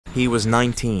He was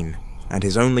 19, and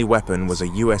his only weapon was a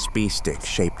USB stick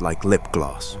shaped like lip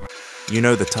gloss. You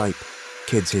know the type,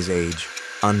 kids his age,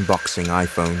 unboxing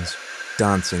iPhones,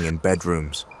 dancing in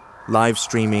bedrooms, live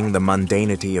streaming the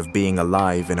mundanity of being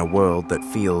alive in a world that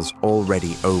feels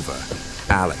already over.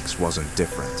 Alex wasn't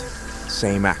different.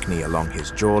 Same acne along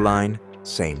his jawline,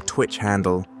 same Twitch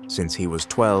handle since he was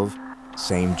 12,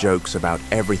 same jokes about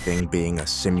everything being a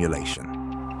simulation.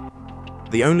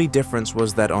 The only difference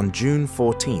was that on June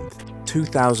 14th,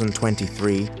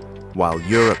 2023, while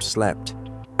Europe slept,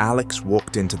 Alex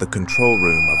walked into the control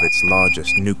room of its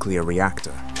largest nuclear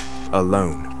reactor,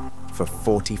 alone, for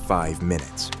 45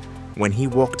 minutes. When he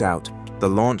walked out, the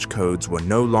launch codes were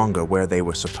no longer where they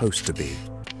were supposed to be.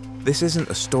 This isn't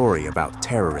a story about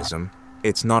terrorism.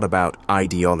 It's not about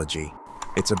ideology.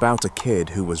 It's about a kid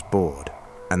who was bored,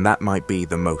 and that might be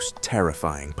the most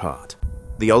terrifying part.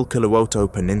 The Olkiluoto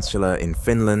Peninsula in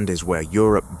Finland is where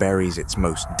Europe buries its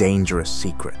most dangerous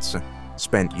secrets,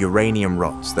 spent uranium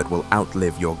rods that will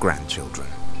outlive your grandchildren.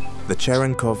 The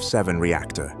Cherenkov 7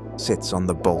 reactor sits on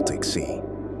the Baltic Sea,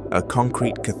 a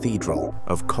concrete cathedral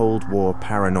of Cold War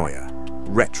paranoia,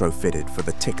 retrofitted for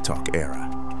the TikTok era.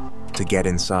 To get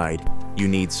inside, you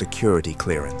need security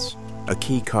clearance, a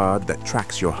key card that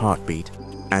tracks your heartbeat,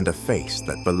 and a face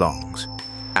that belongs.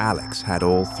 Alex had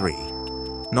all three.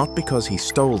 Not because he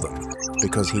stole them,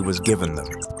 because he was given them.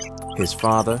 His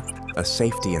father, a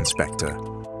safety inspector,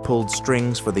 pulled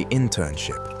strings for the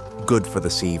internship, good for the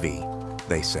CV,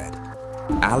 they said.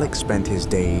 Alex spent his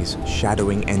days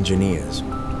shadowing engineers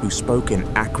who spoke in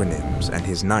acronyms and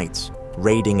his nights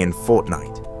raiding in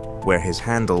Fortnite, where his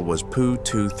handle was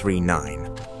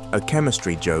Poo239, a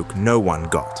chemistry joke no one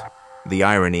got. The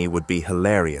irony would be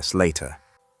hilarious later.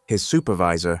 His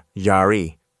supervisor,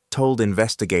 Jari, told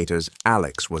investigators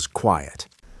Alex was quiet.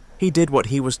 He did what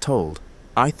he was told.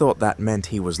 I thought that meant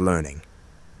he was learning.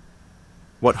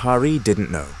 What Hari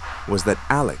didn't know was that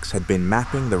Alex had been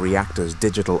mapping the reactor's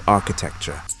digital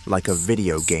architecture like a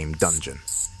video game dungeon.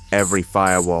 Every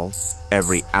firewall,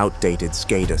 every outdated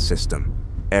SCADA system,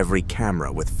 every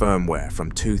camera with firmware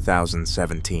from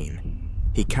 2017.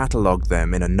 He cataloged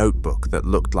them in a notebook that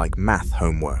looked like math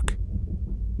homework.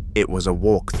 It was a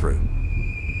walkthrough.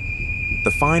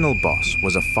 The final boss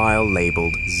was a file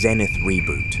labeled Zenith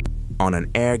Reboot on an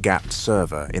air-gapped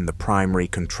server in the primary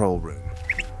control room.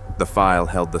 The file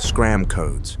held the scram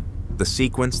codes, the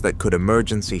sequence that could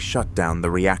emergency shut down the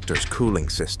reactor's cooling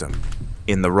system.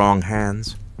 In the wrong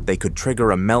hands, they could trigger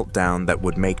a meltdown that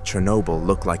would make Chernobyl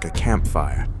look like a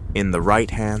campfire. In the right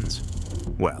hands,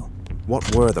 well,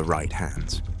 what were the right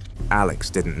hands? Alex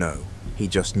didn't know. He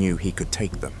just knew he could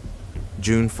take them.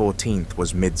 June 14th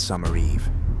was Midsummer Eve.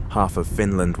 Half of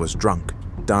Finland was drunk,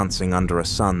 dancing under a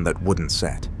sun that wouldn't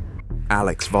set.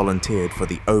 Alex volunteered for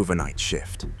the overnight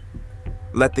shift.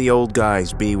 Let the old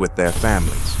guys be with their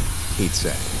families, he'd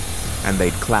said, and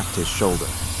they'd clapped his shoulder,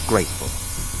 grateful.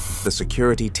 The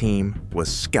security team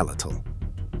was skeletal.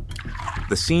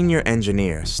 The senior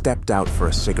engineer stepped out for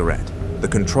a cigarette. The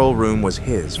control room was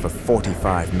his for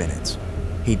 45 minutes.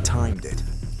 He'd timed it.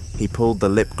 He pulled the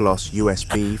lip gloss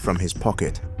USB from his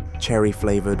pocket,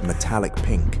 cherry-flavored metallic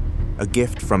pink, a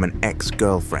gift from an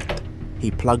ex-girlfriend. He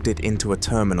plugged it into a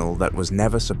terminal that was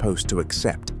never supposed to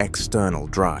accept external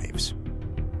drives.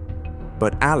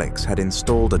 But Alex had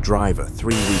installed a driver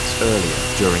 3 weeks earlier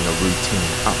during a routine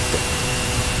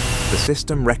update. The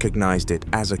system recognized it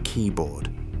as a keyboard.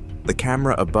 The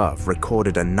camera above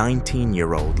recorded a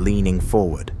 19-year-old leaning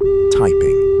forward,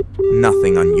 typing.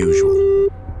 Nothing unusual.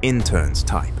 Intern's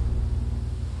type.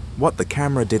 What the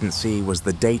camera didn't see was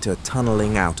the data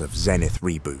tunneling out of Zenith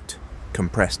Reboot,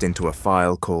 compressed into a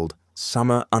file called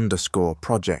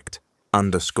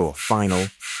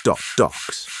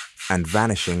summer_project_final.docs and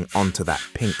vanishing onto that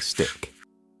pink stick.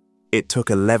 It took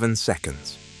 11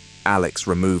 seconds. Alex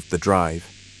removed the drive,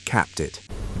 capped it,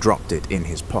 dropped it in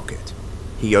his pocket.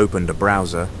 He opened a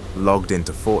browser, logged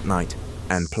into Fortnite,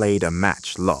 and played a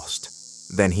match lost.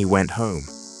 Then he went home.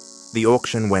 The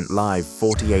auction went live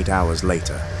 48 hours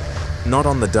later. Not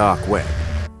on the dark web.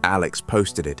 Alex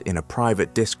posted it in a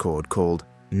private Discord called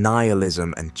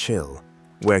Nihilism and Chill,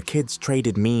 where kids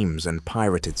traded memes and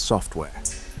pirated software.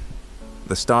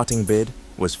 The starting bid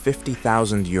was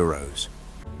 50,000 euros.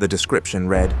 The description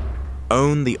read,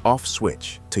 "Own the off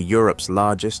switch to Europe's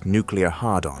largest nuclear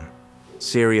hard-on.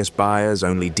 Serious buyers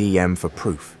only DM for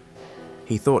proof."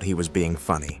 He thought he was being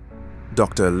funny.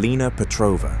 Dr. Lena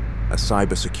Petrova, a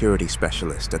cybersecurity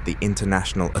specialist at the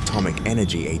International Atomic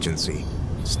Energy Agency,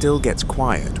 still gets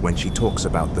quiet when she talks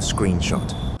about the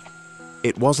screenshot.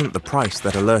 "It wasn't the price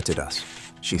that alerted us,"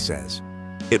 she says.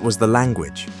 "It was the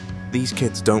language. These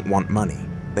kids don't want money.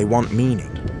 They want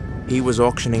meaning. He was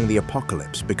auctioning the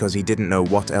apocalypse because he didn't know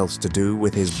what else to do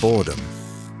with his boredom.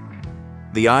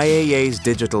 The IAA's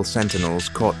digital sentinels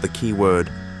caught the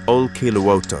keyword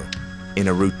Olkiluoto in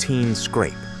a routine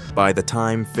scrape. By the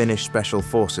time Finnish special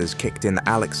forces kicked in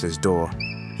Alex's door,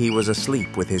 he was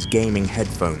asleep with his gaming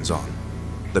headphones on.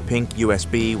 The pink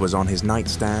USB was on his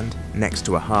nightstand next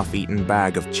to a half-eaten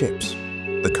bag of chips.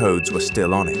 The codes were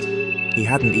still on it. He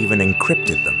hadn't even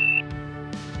encrypted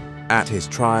them. At his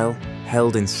trial,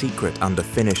 held in secret under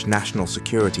Finnish national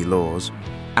security laws,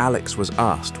 Alex was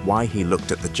asked why he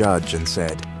looked at the judge and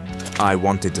said, "I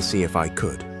wanted to see if I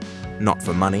could. Not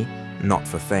for money, not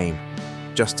for fame.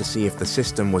 Just to see if the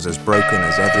system was as broken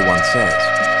as everyone says."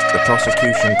 The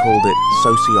prosecution called it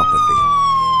sociopathy.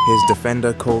 His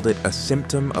defender called it a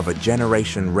symptom of a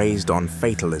generation raised on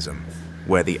fatalism,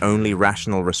 where the only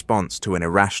rational response to an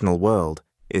irrational world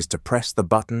is to press the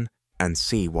button and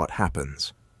see what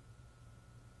happens.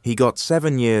 He got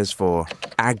 7 years for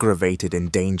aggravated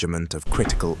endangerment of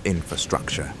critical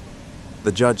infrastructure.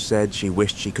 The judge said she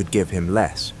wished she could give him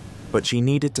less, but she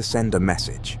needed to send a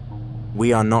message.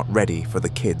 We are not ready for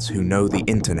the kids who know the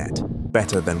internet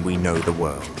better than we know the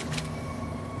world.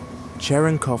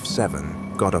 Cherenkov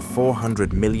 7 got a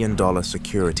 $400 million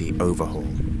security overhaul.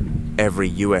 Every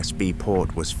USB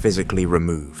port was physically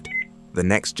removed. The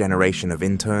next generation of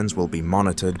interns will be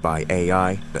monitored by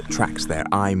AI that tracks their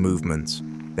eye movements,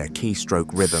 their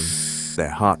keystroke rhythm, their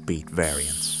heartbeat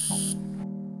variance.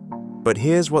 But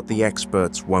here's what the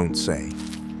experts won't say.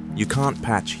 You can't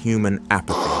patch human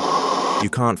apathy. You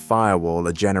can't firewall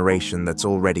a generation that's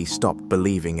already stopped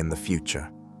believing in the future.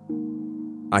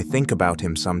 I think about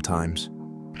him sometimes,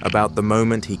 about the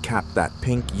moment he capped that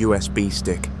pink USB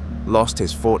stick, lost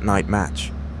his Fortnite match,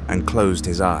 and closed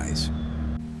his eyes.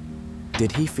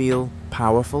 Did he feel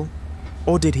powerful?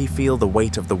 Or did he feel the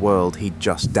weight of the world he'd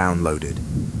just downloaded?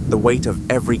 The weight of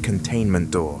every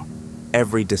containment door,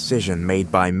 every decision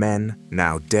made by men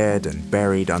now dead and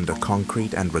buried under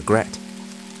concrete and regret?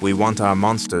 We want our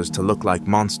monsters to look like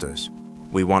monsters.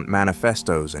 We want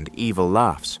manifestos and evil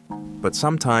laughs. But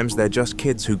sometimes they're just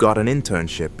kids who got an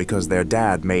internship because their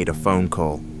dad made a phone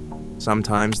call.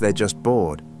 Sometimes they're just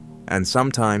bored. And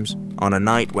sometimes, on a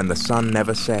night when the sun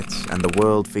never sets and the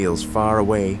world feels far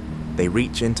away, they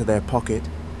reach into their pocket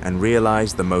and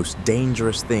realize the most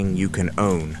dangerous thing you can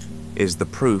own is the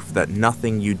proof that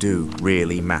nothing you do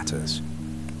really matters.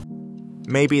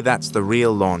 Maybe that's the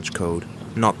real launch code,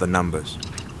 not the numbers.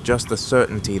 Just the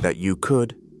certainty that you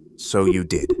could, so you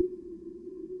did.